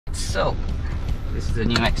So this is the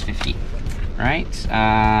new X50, right?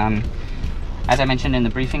 As I mentioned in the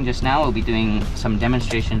briefing just now, we'll be doing some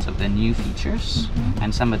demonstrations of the new features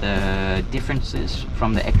and some of the differences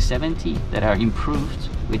from the X70 that are improved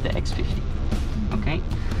with the X50. Okay.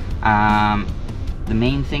 The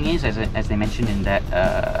main thing is, as they mentioned in that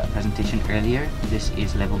presentation earlier, this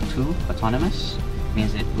is level 2 autonomous.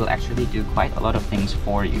 Means it will actually do quite a lot of things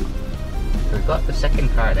for you. So we've got the second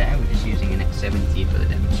car there. We're just using an X70 for the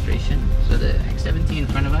demonstration. So the X70 in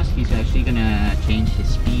front of us, he's actually going to change his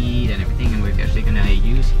speed and everything, and we're actually going to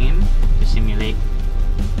use him to simulate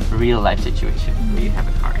a real life situation where you have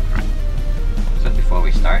a car in front. So before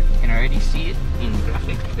we start, you can already see it in the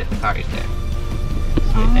graphic that the car is there.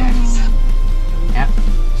 See it there? Yeah.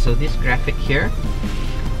 So this graphic here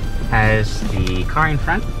has the car in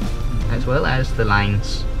front as well as the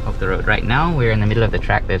lines of the road. Right now we're in the middle of the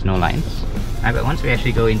track, there's no lines. Right, but once we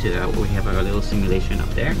actually go into we have our little simulation up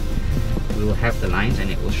there, we will have the lines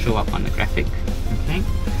and it will show up on the graphic. Okay.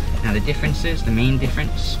 Now the differences, the main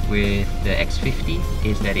difference with the X50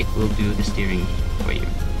 is that it will do the steering for you.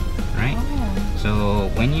 Right?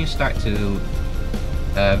 So when you start to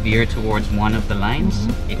veer towards one of the lines,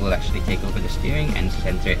 it will actually take over the steering and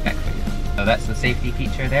center it back for you. So that's the safety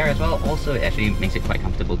feature there as well. Also, it actually makes it quite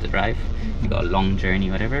comfortable to drive. If you've got a long journey,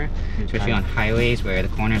 whatever, especially on highways where the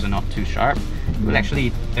corners are not too sharp, it will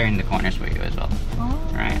actually turn the corners for you as well.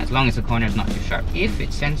 Right? As long as the corner is not too sharp. If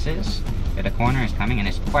it senses that a corner is coming and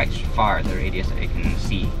it's quite far, the radius that it can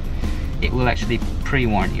see, it will actually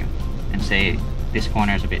pre-warn you and say, this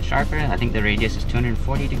corner is a bit sharper. I think the radius is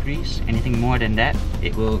 240 degrees. Anything more than that,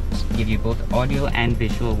 it will give you both audio and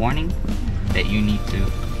visual warning that you need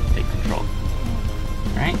to take control.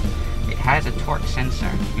 Right? It has a torque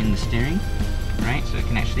sensor in the steering, right? So it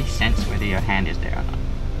can actually sense whether your hand is there or not.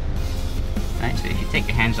 Right? So if you take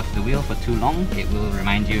your hands off the wheel for too long, it will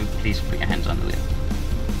remind you, please put your hands on the wheel.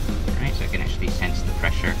 Right? So it can actually sense the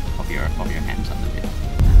pressure of your hands on the wheel.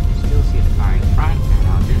 You still see the car in front, and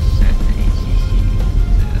I'll just set the ACC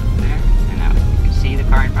to there. And now you can see the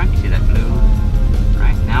car in front. You see that blue?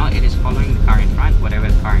 Right? Now it is following the car in front,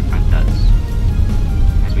 whatever the car in front does.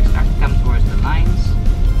 As we start to come towards the lines,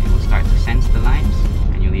 it will start to sense the lines,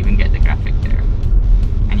 and you'll even get the graphic there.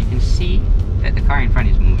 And you can see that the car in front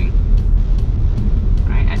is moving.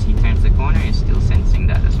 Right? As he turns the corner, it's still sensing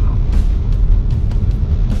that as well.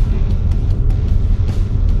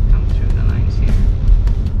 Come through the lines here.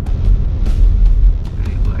 And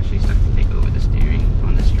it will actually start to take over the steering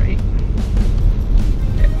on the straight.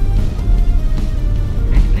 There.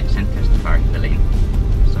 Okay, and it centers the car in the lane.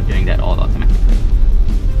 So doing that all automatically.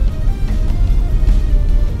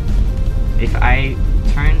 If I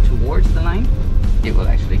turn towards the line, it will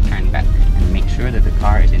actually turn back and make sure that the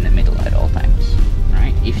car is in the middle at all times.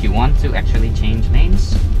 Right? If you want to actually change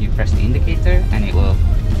lanes, you press the indicator and it will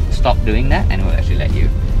stop doing that and it will actually let you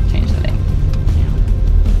change the lane.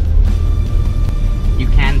 You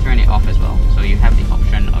can turn it off as well, so you have the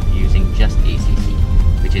option of using just ACC,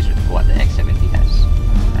 which is what the X70 has.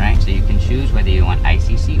 Right? So you can choose whether you want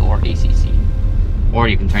ICC or ACC, or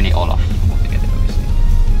you can turn it all off altogether, obviously.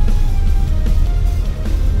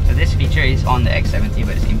 So this feature is on the X70,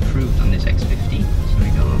 but it's improved on this X50. So we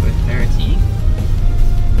go over 30,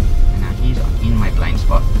 and now he's in my blind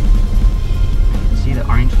spot. And you can see the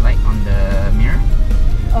orange light on the mirror.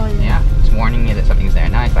 Oh yeah. Yeah, it's warning me that something's there.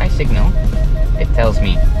 Now if I signal, it tells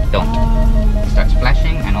me don't. It starts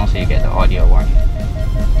flashing, and also you get the audio warning.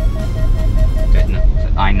 Good, no,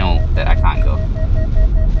 so I know that I can't go.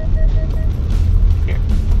 Here.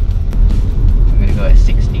 I'm gonna go at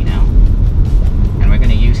 60 now. And we're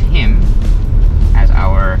going to use him as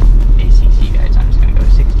our ACC guide. So I'm just going to go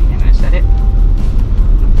to 60, I'm going to set it.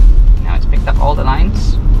 Now it's picked up all the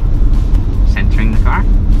lines, centering the car.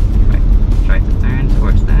 If I try to turn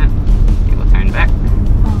towards that, it will turn back.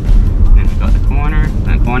 And then we've got the corner.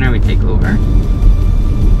 And the corner we take over.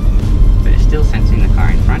 But it's still sensing the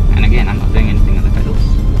car in front. And again, I'm not doing anything on the pedals.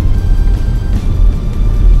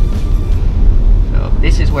 So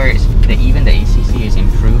this is where even the ACC is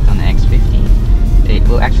improved on the X50. It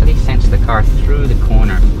will actually sense the car through the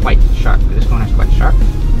corner quite sharp. This corner is quite sharp.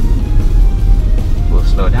 We'll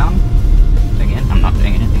slow down. Again, I'm not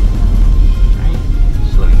doing anything. Right?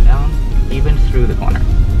 Slowing down, even through the corner.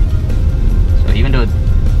 So even though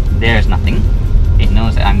there's nothing, it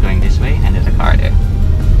knows that I'm going this way and there's a car there.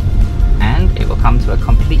 And it will come to a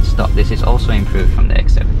complete stop. This is also improved from the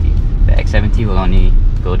X70. The X70 will only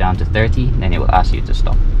go down to 30, then it will ask you to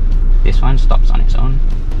stop. This one stops on its own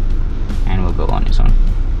and will go on its own.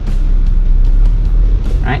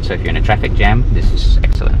 Right, so if you're in a traffic jam, this is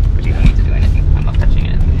excellent because you don't need to do anything. I'm not touching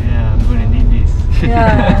it. Yeah, I'm gonna need this.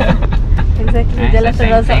 Yeah. exactly. Right, Jalan so same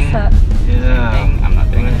terus thing. saksa. Yeah. Thing. I'm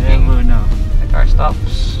not doing anything. Now. The car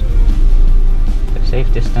stops. The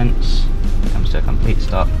safe distance comes to a complete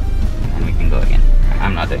stop, and we can go again.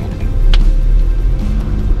 I'm not doing anything.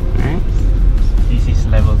 Alright. This is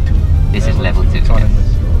level 2. This is level 2.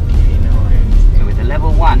 Autonomous. Okay, now I understand. So with the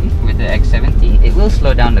level 1, with the X70, it will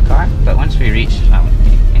slow down the car, but once we reach, you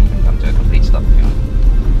can even come to a complete stop if you want.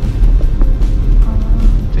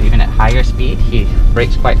 So even at higher speed, he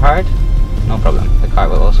brakes quite hard, no problem. The car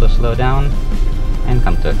will also slow down and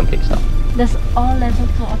come to a complete stop. Does all level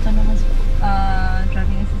 2 autonomous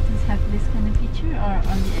driving assistants have this kind of feature, or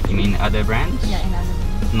only X50? You mean other brands? Yeah, in other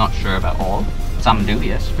brands. Not sure about all. Some do,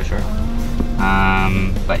 yes, for sure.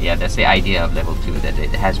 But yeah, that's the idea of level 2, that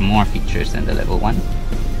it has more features than the level 1.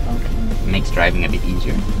 Okay. Makes driving a bit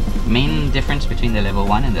easier. Main difference between the level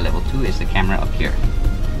 1 and the level 2 is the camera up here.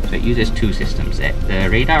 So it uses 2 systems. The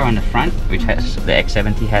radar on the front, which has the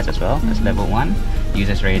X70 has as well, as level 1,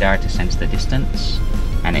 uses radar to sense the distance,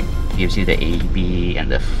 and it gives you the AEB and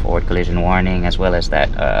the forward collision warning, as well as that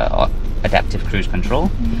adaptive cruise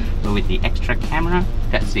control. But with the extra camera,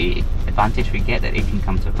 that's the advantage we get, that it can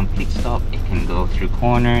come to a complete stop, it can go through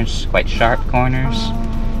corners, quite sharp corners,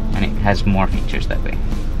 and it has more features that way.